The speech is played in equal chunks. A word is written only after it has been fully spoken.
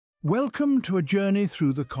Welcome to a journey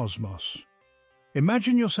through the cosmos.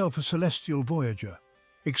 Imagine yourself a celestial voyager,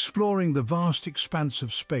 exploring the vast expanse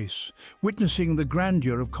of space, witnessing the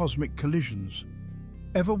grandeur of cosmic collisions.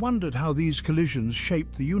 Ever wondered how these collisions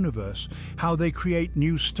shape the universe, how they create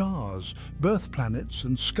new stars, birth planets,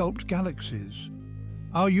 and sculpt galaxies?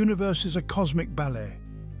 Our universe is a cosmic ballet,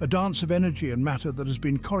 a dance of energy and matter that has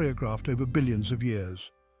been choreographed over billions of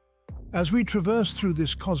years. As we traverse through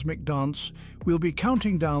this cosmic dance, we'll be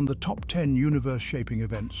counting down the top 10 universe-shaping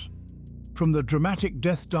events. From the dramatic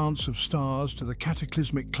death dance of stars to the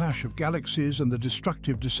cataclysmic clash of galaxies and the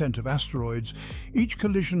destructive descent of asteroids, each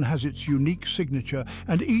collision has its unique signature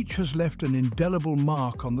and each has left an indelible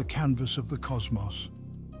mark on the canvas of the cosmos.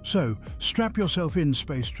 So, strap yourself in,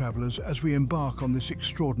 space travelers, as we embark on this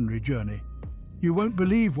extraordinary journey. You won't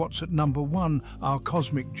believe what's at number 1. Our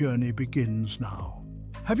cosmic journey begins now.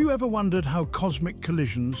 Have you ever wondered how cosmic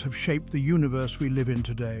collisions have shaped the universe we live in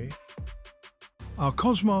today? Our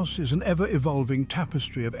cosmos is an ever-evolving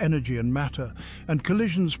tapestry of energy and matter, and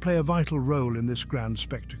collisions play a vital role in this grand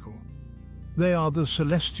spectacle. They are the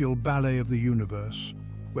celestial ballet of the universe,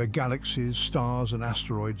 where galaxies, stars and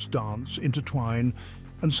asteroids dance, intertwine,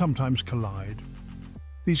 and sometimes collide.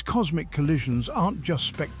 These cosmic collisions aren't just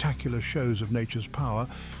spectacular shows of nature's power,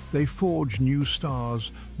 they forge new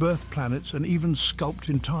stars, birth planets, and even sculpt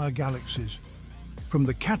entire galaxies. From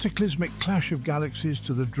the cataclysmic clash of galaxies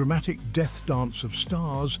to the dramatic death dance of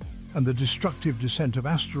stars and the destructive descent of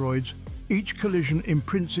asteroids, each collision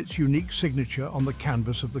imprints its unique signature on the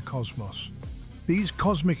canvas of the cosmos. These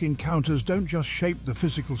cosmic encounters don't just shape the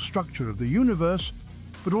physical structure of the universe,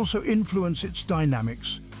 but also influence its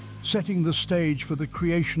dynamics, setting the stage for the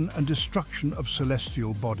creation and destruction of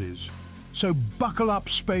celestial bodies. So buckle up,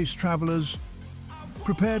 space travelers.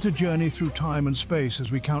 Prepare to journey through time and space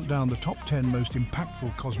as we count down the top 10 most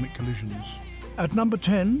impactful cosmic collisions. At number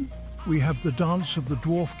 10, we have the dance of the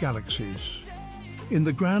dwarf galaxies. In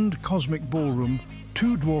the grand cosmic ballroom,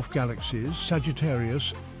 two dwarf galaxies,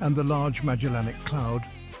 Sagittarius and the Large Magellanic Cloud,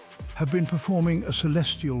 have been performing a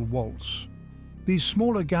celestial waltz. These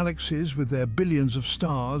smaller galaxies, with their billions of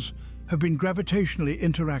stars, have been gravitationally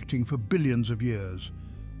interacting for billions of years.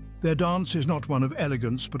 Their dance is not one of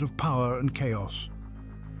elegance, but of power and chaos.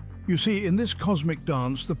 You see, in this cosmic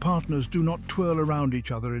dance, the partners do not twirl around each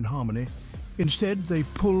other in harmony. Instead, they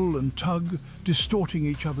pull and tug, distorting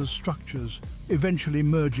each other's structures, eventually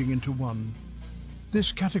merging into one.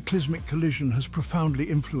 This cataclysmic collision has profoundly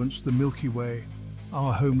influenced the Milky Way,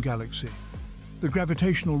 our home galaxy. The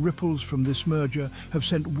gravitational ripples from this merger have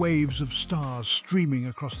sent waves of stars streaming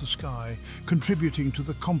across the sky, contributing to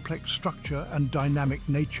the complex structure and dynamic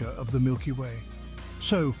nature of the Milky Way.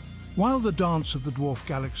 So, while the dance of the dwarf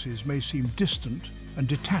galaxies may seem distant and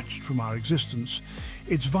detached from our existence,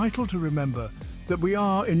 it's vital to remember that we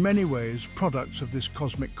are, in many ways, products of this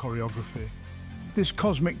cosmic choreography. This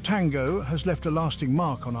cosmic tango has left a lasting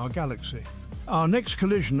mark on our galaxy. Our next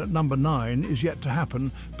collision at number 9 is yet to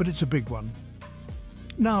happen, but it's a big one.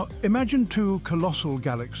 Now, imagine two colossal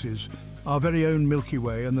galaxies, our very own Milky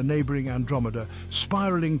Way and the neighbouring Andromeda,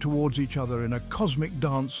 spiralling towards each other in a cosmic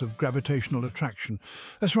dance of gravitational attraction.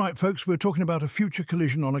 That's right, folks, we're talking about a future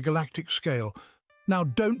collision on a galactic scale. Now,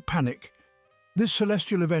 don't panic. This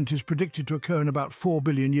celestial event is predicted to occur in about 4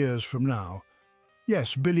 billion years from now.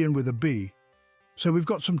 Yes, billion with a B. So we've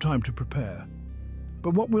got some time to prepare.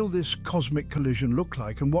 But what will this cosmic collision look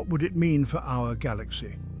like, and what would it mean for our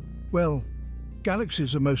galaxy? Well,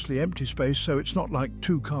 galaxies are mostly empty space, so it's not like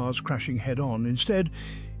two cars crashing head-on. Instead,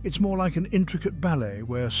 it's more like an intricate ballet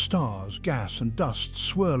where stars, gas and dust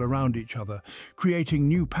swirl around each other, creating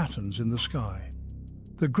new patterns in the sky.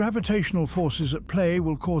 The gravitational forces at play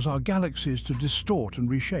will cause our galaxies to distort and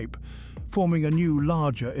reshape, forming a new,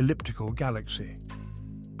 larger elliptical galaxy.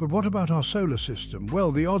 But what about our solar system? Well,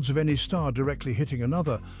 the odds of any star directly hitting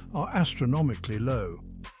another are astronomically low.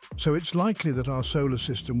 So it's likely that our solar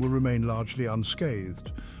system will remain largely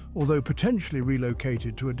unscathed, although potentially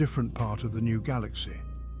relocated to a different part of the new galaxy.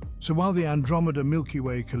 So while the Andromeda-Milky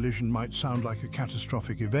Way collision might sound like a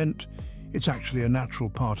catastrophic event, it's actually a natural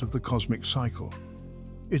part of the cosmic cycle.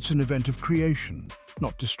 It's an event of creation,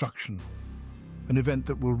 not destruction. An event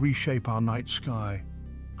that will reshape our night sky,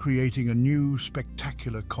 creating a new,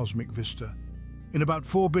 spectacular cosmic vista. In about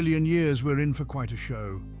 4 billion years, we're in for quite a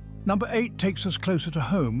show. Number 8 takes us closer to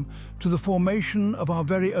home, to the formation of our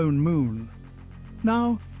very own moon.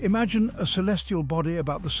 Now, imagine a celestial body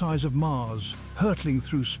about the size of Mars, hurtling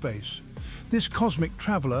through space. This cosmic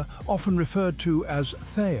traveller, often referred to as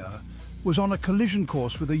Theia, was on a collision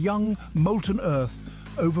course with a young, molten Earth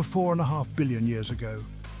over 4.5 billion years ago.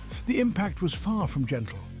 The impact was far from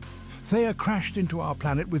gentle. Theia crashed into our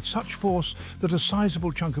planet with such force that a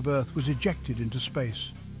sizable chunk of Earth was ejected into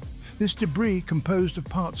space. This debris, composed of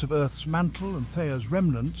parts of Earth's mantle and Theia's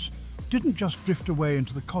remnants, didn't just drift away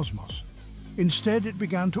into the cosmos. Instead, it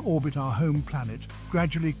began to orbit our home planet,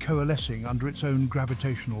 gradually coalescing under its own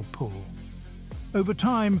gravitational pull. Over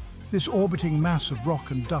time, this orbiting mass of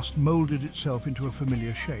rock and dust molded itself into a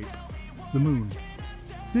familiar shape, the Moon.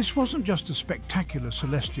 This wasn't just a spectacular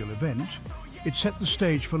celestial event, it set the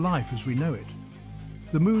stage for life as we know it.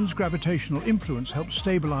 The Moon's gravitational influence helped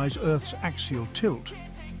stabilize Earth's axial tilt,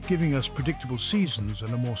 giving us predictable seasons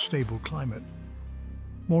and a more stable climate.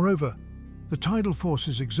 Moreover, the tidal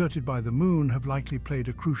forces exerted by the Moon have likely played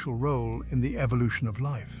a crucial role in the evolution of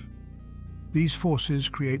life. These forces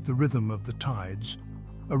create the rhythm of the tides,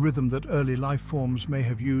 a rhythm that early life forms may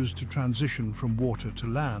have used to transition from water to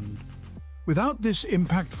land. Without this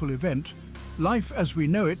impactful event, life as we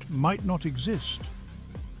know it might not exist.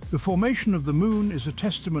 The formation of the Moon is a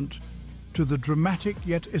testament to the dramatic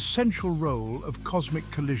yet essential role of cosmic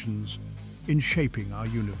collisions in shaping our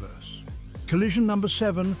universe. Collision number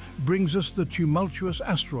 7 brings us the tumultuous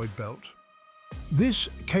asteroid belt. This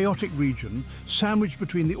chaotic region, sandwiched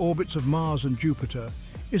between the orbits of Mars and Jupiter,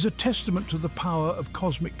 is a testament to the power of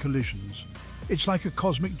cosmic collisions. It's like a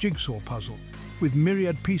cosmic jigsaw puzzle, with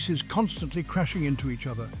myriad pieces constantly crashing into each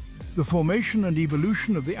other. The formation and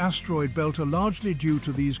evolution of the asteroid belt are largely due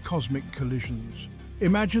to these cosmic collisions.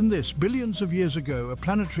 Imagine this: billions of years ago, a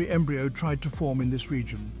planetary embryo tried to form in this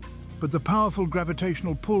region, but the powerful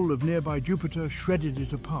gravitational pull of nearby Jupiter shredded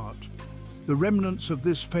it apart. The remnants of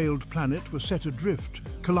this failed planet were set adrift,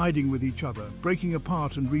 colliding with each other, breaking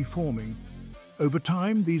apart and reforming. Over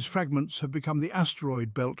time, these fragments have become the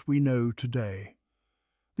asteroid belt we know today.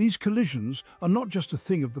 These collisions are not just a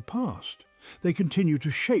thing of the past. They continue to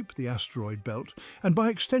shape the asteroid belt and, by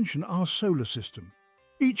extension, our solar system.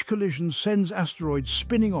 Each collision sends asteroids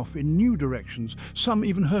spinning off in new directions, some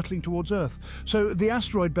even hurtling towards Earth. So the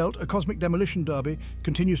asteroid belt, a cosmic demolition derby,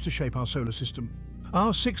 continues to shape our solar system.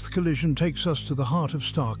 Our 6th collision takes us to the heart of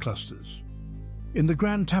star clusters. In the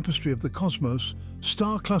grand tapestry of the cosmos,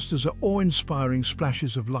 star clusters are awe-inspiring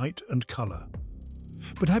splashes of light and colour.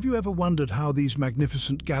 But have you ever wondered how these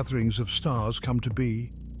magnificent gatherings of stars come to be?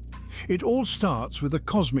 It all starts with a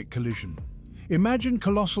cosmic collision. Imagine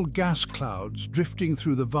colossal gas clouds drifting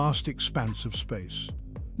through the vast expanse of space.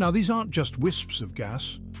 Now, these aren't just wisps of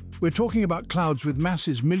gas. We're talking about clouds with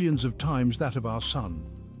masses millions of times that of our Sun.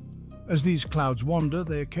 As these clouds wander,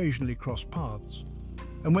 they occasionally cross paths.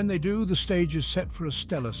 And when they do, the stage is set for a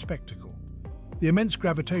stellar spectacle. The immense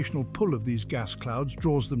gravitational pull of these gas clouds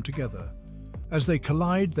draws them together. As they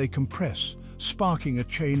collide, they compress, sparking a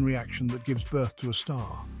chain reaction that gives birth to a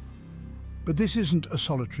star. But this isn't a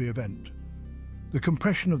solitary event. The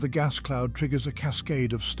compression of the gas cloud triggers a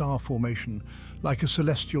cascade of star formation, like a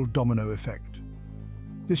celestial domino effect.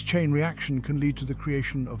 This chain reaction can lead to the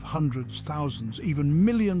creation of hundreds, thousands, even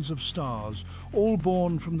millions of stars, all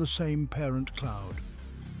born from the same parent cloud.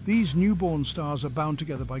 These newborn stars are bound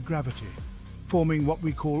together by gravity, forming what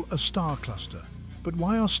we call a star cluster. But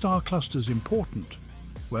why are star clusters important?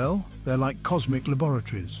 Well, they're like cosmic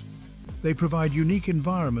laboratories. They provide unique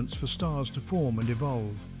environments for stars to form and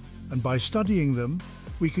evolve. And by studying them,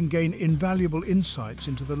 we can gain invaluable insights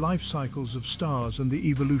into the life cycles of stars and the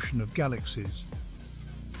evolution of galaxies.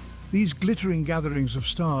 These glittering gatherings of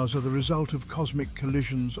stars are the result of cosmic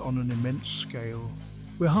collisions on an immense scale.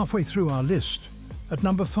 We're halfway through our list. At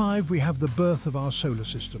number 5, we have the birth of our solar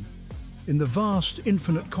system. In the vast,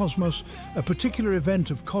 infinite cosmos, a particular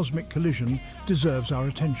event of cosmic collision deserves our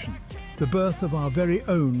attention: the birth of our very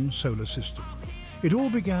own solar system. It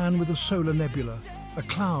all began with a solar nebula, a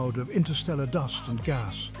cloud of interstellar dust and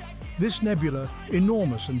gas. This nebula,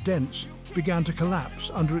 enormous and dense, began to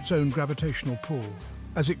collapse under its own gravitational pull.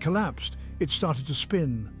 As it collapsed, it started to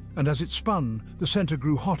spin, and as it spun, the center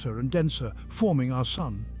grew hotter and denser, forming our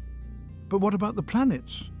Sun. But what about the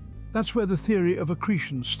planets? That's where the theory of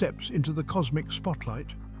accretion steps into the cosmic spotlight.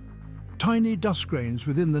 Tiny dust grains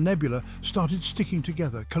within the nebula started sticking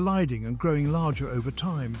together, colliding and growing larger over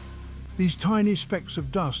time. These tiny specks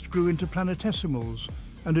of dust grew into planetesimals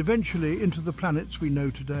and eventually into the planets we know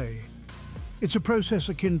today. It's a process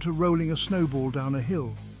akin to rolling a snowball down a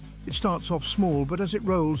hill. It starts off small, but as it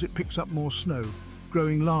rolls, it picks up more snow,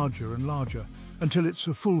 growing larger and larger, until it's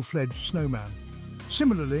a full-fledged snowman.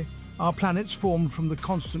 Similarly, our planets formed from the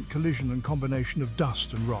constant collision and combination of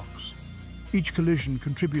dust and rocks, each collision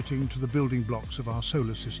contributing to the building blocks of our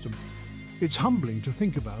solar system. It's humbling to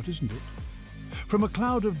think about, isn't it? From a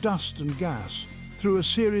cloud of dust and gas, through a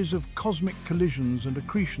series of cosmic collisions and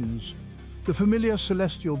accretions, The familiar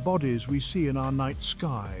celestial bodies we see in our night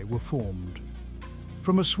sky were formed.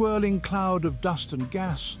 From a swirling cloud of dust and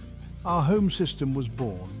gas, our home system was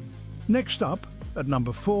born. Next up, at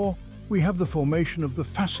number 4, we have the formation of the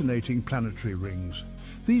fascinating planetary rings.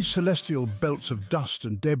 These celestial belts of dust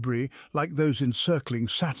and debris, like those encircling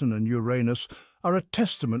Saturn and Uranus, are a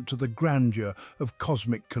testament to the grandeur of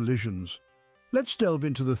cosmic collisions. Let's delve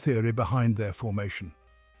into the theory behind their formation.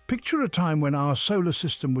 Picture a time when our solar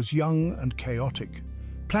system was young and chaotic.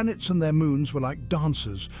 Planets and their moons were like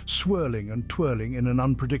dancers, swirling and twirling in an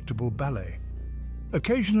unpredictable ballet.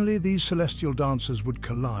 Occasionally, these celestial dancers would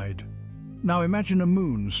collide. Now imagine a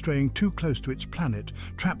moon straying too close to its planet,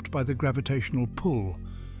 trapped by the gravitational pull.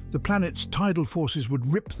 The planet's tidal forces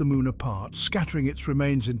would rip the moon apart, scattering its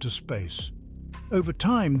remains into space. Over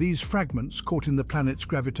time, these fragments, caught in the planet's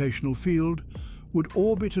gravitational field, would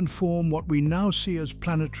orbit and form what we now see as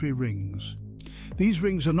planetary rings. These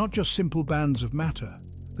rings are not just simple bands of matter.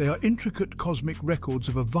 They are intricate cosmic records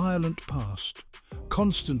of a violent past,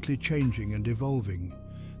 constantly changing and evolving.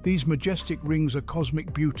 These majestic rings are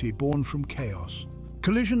cosmic beauty born from chaos.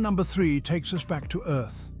 Collision number 3 takes us back to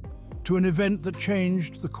Earth, to an event that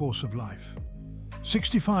changed the course of life.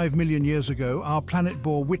 65 million years ago, our planet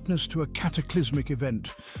bore witness to a cataclysmic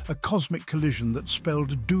event, a cosmic collision that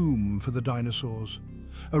spelled doom for the dinosaurs.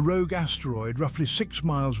 A rogue asteroid, roughly 6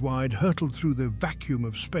 miles wide, hurtled through the vacuum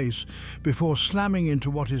of space before slamming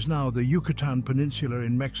into what is now the Yucatan Peninsula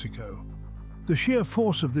in Mexico. The sheer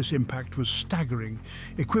force of this impact was staggering,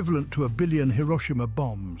 equivalent to 1 billion Hiroshima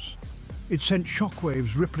bombs. It sent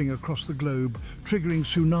shockwaves rippling across the globe, triggering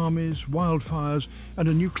tsunamis, wildfires, and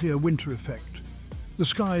a nuclear winter effect. The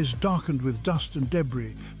skies darkened with dust and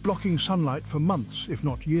debris, blocking sunlight for months, if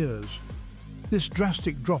not years. This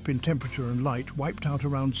drastic drop in temperature and light wiped out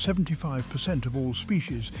around 75% of all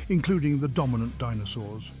species, including the dominant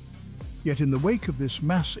dinosaurs. Yet in the wake of this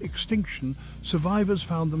mass extinction, survivors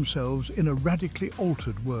found themselves in a radically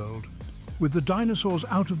altered world. With the dinosaurs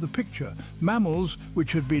out of the picture, mammals,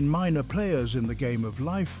 which had been minor players in the game of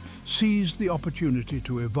life, seized the opportunity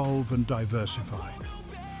to evolve and diversify.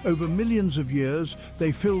 Over millions of years,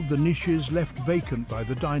 they filled the niches left vacant by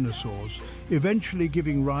the dinosaurs, eventually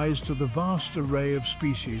giving rise to the vast array of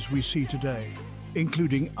species we see today,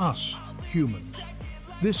 including us, humans.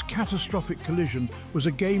 This catastrophic collision was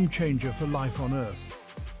a game-changer for life on Earth.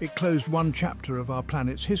 It closed one chapter of our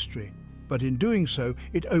planet's history, but in doing so,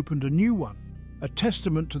 it opened a new one, a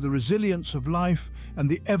testament to the resilience of life and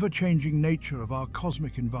the ever-changing nature of our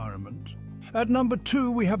cosmic environment. At number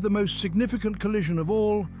 2, we have the most significant collision of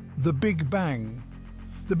all, the Big Bang.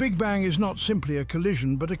 The Big Bang is not simply a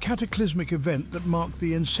collision, but a cataclysmic event that marked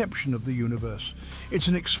the inception of the universe. It's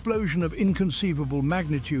an explosion of inconceivable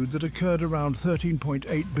magnitude that occurred around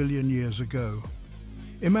 13.8 billion years ago.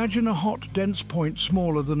 Imagine a hot, dense point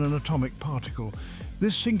smaller than an atomic particle.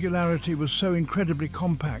 This singularity was so incredibly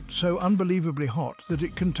compact, so unbelievably hot, that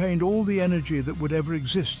it contained all the energy that would ever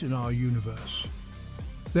exist in our universe.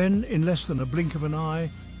 Then, in less than a blink of an eye,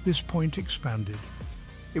 this point expanded.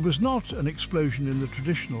 It was not an explosion in the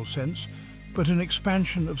traditional sense, but an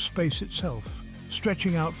expansion of space itself,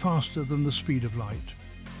 stretching out faster than the speed of light.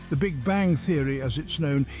 The Big Bang theory, as it's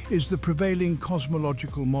known, is the prevailing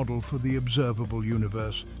cosmological model for the observable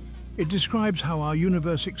universe. It describes how our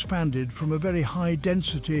universe expanded from a very high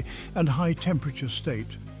density and high temperature state.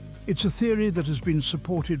 It's a theory that has been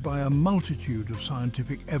supported by a multitude of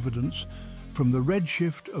scientific evidence, from the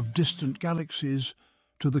redshift of distant galaxies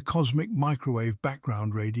to the cosmic microwave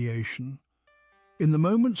background radiation. In the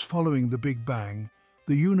moments following the Big Bang,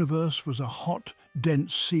 the universe was a hot,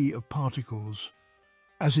 dense sea of particles.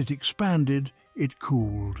 As it expanded, it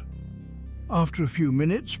cooled. After a few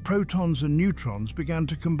minutes, protons and neutrons began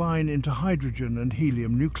to combine into hydrogen and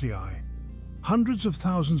helium nuclei. Hundreds of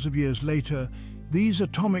thousands of years later, these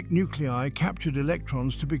atomic nuclei captured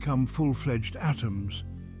electrons to become full-fledged atoms.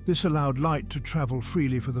 This allowed light to travel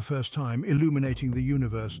freely for the first time, illuminating the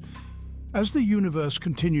universe. As the universe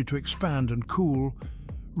continued to expand and cool,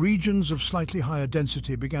 regions of slightly higher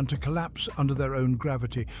density began to collapse under their own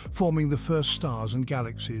gravity, forming the first stars and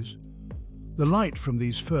galaxies. The light from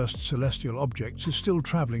these first celestial objects is still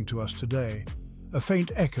traveling to us today, a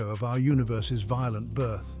faint echo of our universe's violent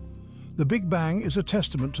birth. The Big Bang is a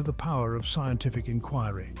testament to the power of scientific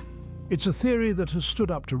inquiry. It's a theory that has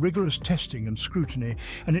stood up to rigorous testing and scrutiny,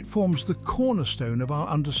 and it forms the cornerstone of our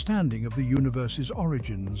understanding of the universe's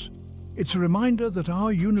origins. It's a reminder that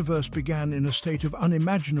our universe began in a state of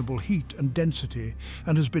unimaginable heat and density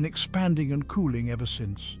and has been expanding and cooling ever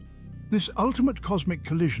since. This ultimate cosmic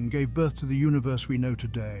collision gave birth to the universe we know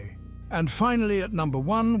today. And finally, at number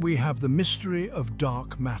 1, we have the mystery of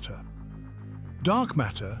dark matter. Dark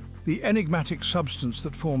matter, the enigmatic substance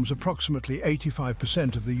that forms approximately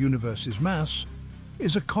 85% of the universe's mass,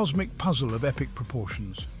 is a cosmic puzzle of epic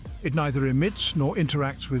proportions. It neither emits nor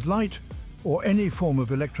interacts with light, or any form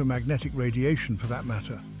of electromagnetic radiation for that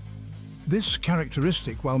matter. This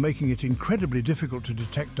characteristic, while making it incredibly difficult to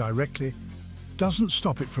detect directly, doesn't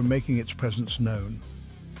stop it from making its presence known.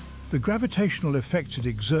 The gravitational effects it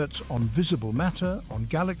exerts on visible matter, on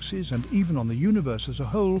galaxies, and even on the universe as a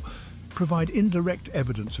whole provide indirect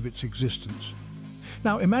evidence of its existence.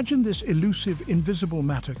 Now imagine this elusive, invisible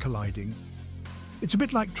matter colliding. It's a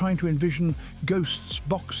bit like trying to envision ghosts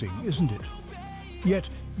boxing, isn't it? Yet,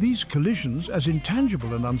 these collisions, as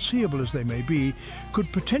intangible and unseeable as they may be,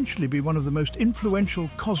 could potentially be one of the most influential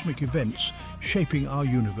cosmic events shaping our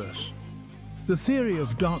universe. The theory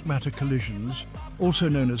of dark matter collisions, also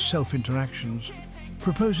known as self-interactions,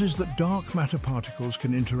 proposes that dark matter particles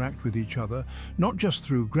can interact with each other, not just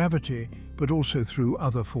through gravity, but also through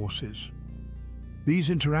other forces. These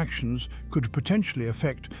interactions could potentially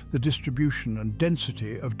affect the distribution and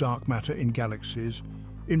density of dark matter in galaxies,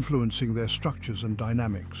 influencing their structures and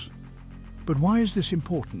dynamics. But why is this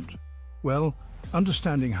important? Well,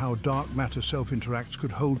 understanding how dark matter self-interacts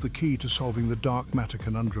could hold the key to solving the dark matter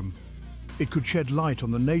conundrum. It could shed light on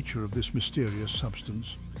the nature of this mysterious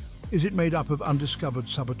substance. Is it made up of undiscovered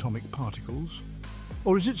subatomic particles?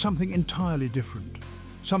 Or is it something entirely different,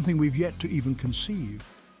 something we've yet to even conceive?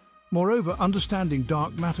 Moreover, understanding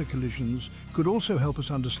dark matter collisions could also help us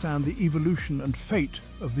understand the evolution and fate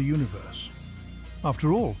of the universe.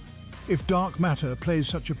 After all, if dark matter plays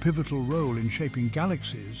such a pivotal role in shaping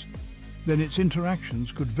galaxies, then its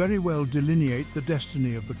interactions could very well delineate the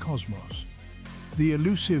destiny of the cosmos. The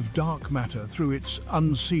elusive dark matter, through its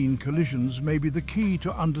unseen collisions, may be the key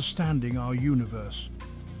to understanding our universe.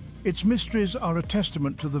 Its mysteries are a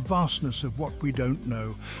testament to the vastness of what we don't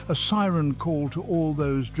know, a siren call to all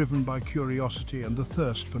those driven by curiosity and the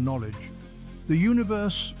thirst for knowledge. The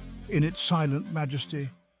universe, in its silent majesty,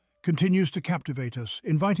 continues to captivate us,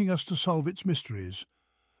 inviting us to solve its mysteries,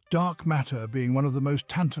 dark matter being one of the most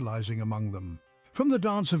tantalizing among them. From the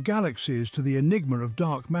dance of galaxies to the enigma of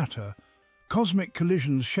dark matter, cosmic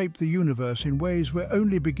collisions shape the universe in ways we're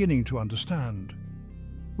only beginning to understand.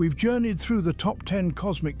 We've journeyed through the top 10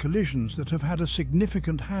 cosmic collisions that have had a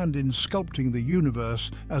significant hand in sculpting the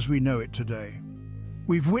universe as we know it today.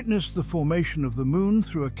 We've witnessed the formation of the Moon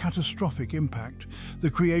through a catastrophic impact,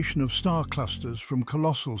 the creation of star clusters from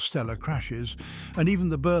colossal stellar crashes, and even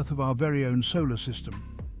the birth of our very own solar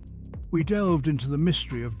system. We delved into the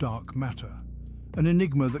mystery of dark matter, an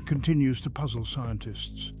enigma that continues to puzzle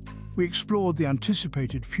scientists. We explored the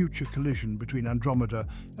anticipated future collision between Andromeda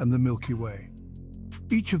and the Milky Way.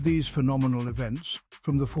 Each of these phenomenal events,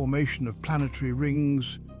 from the formation of planetary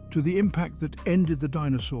rings to the impact that ended the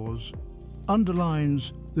dinosaurs,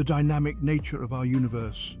 underlines the dynamic nature of our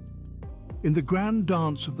universe. In the grand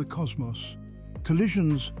dance of the cosmos,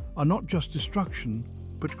 collisions are not just destruction,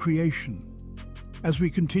 but creation. As we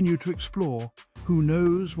continue to explore, who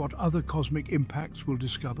knows what other cosmic impacts we'll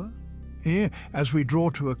discover? Here, as we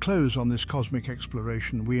draw to a close on this cosmic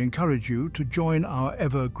exploration, we encourage you to join our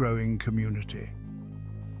ever-growing community.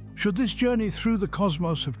 Should this journey through the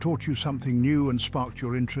cosmos have taught you something new and sparked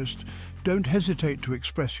your interest, don't hesitate to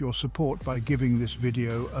express your support by giving this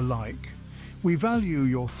video a like. We value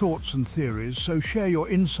your thoughts and theories, so share your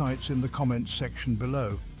insights in the comments section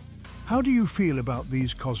below. How do you feel about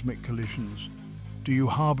these cosmic collisions? Do you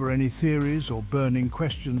harbor any theories or burning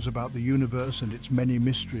questions about the universe and its many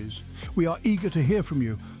mysteries? We are eager to hear from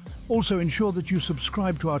you. Also, ensure that you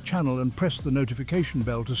subscribe to our channel and press the notification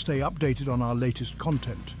bell to stay updated on our latest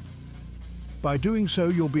content. By doing so,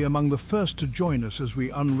 you'll be among the first to join us as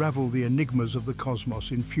we unravel the enigmas of the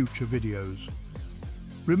cosmos in future videos.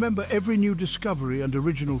 Remember, every new discovery and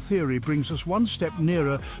original theory brings us one step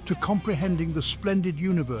nearer to comprehending the splendid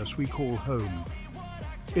universe we call home.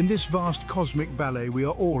 In this vast cosmic ballet, we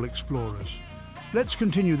are all explorers. Let's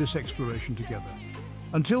continue this exploration together.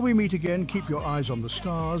 Until we meet again, keep your eyes on the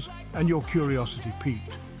stars and your curiosity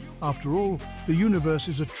piqued. After all, the universe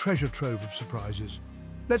is a treasure trove of surprises.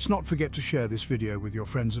 Let's not forget to share this video with your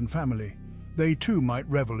friends and family. They too might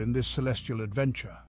revel in this celestial adventure.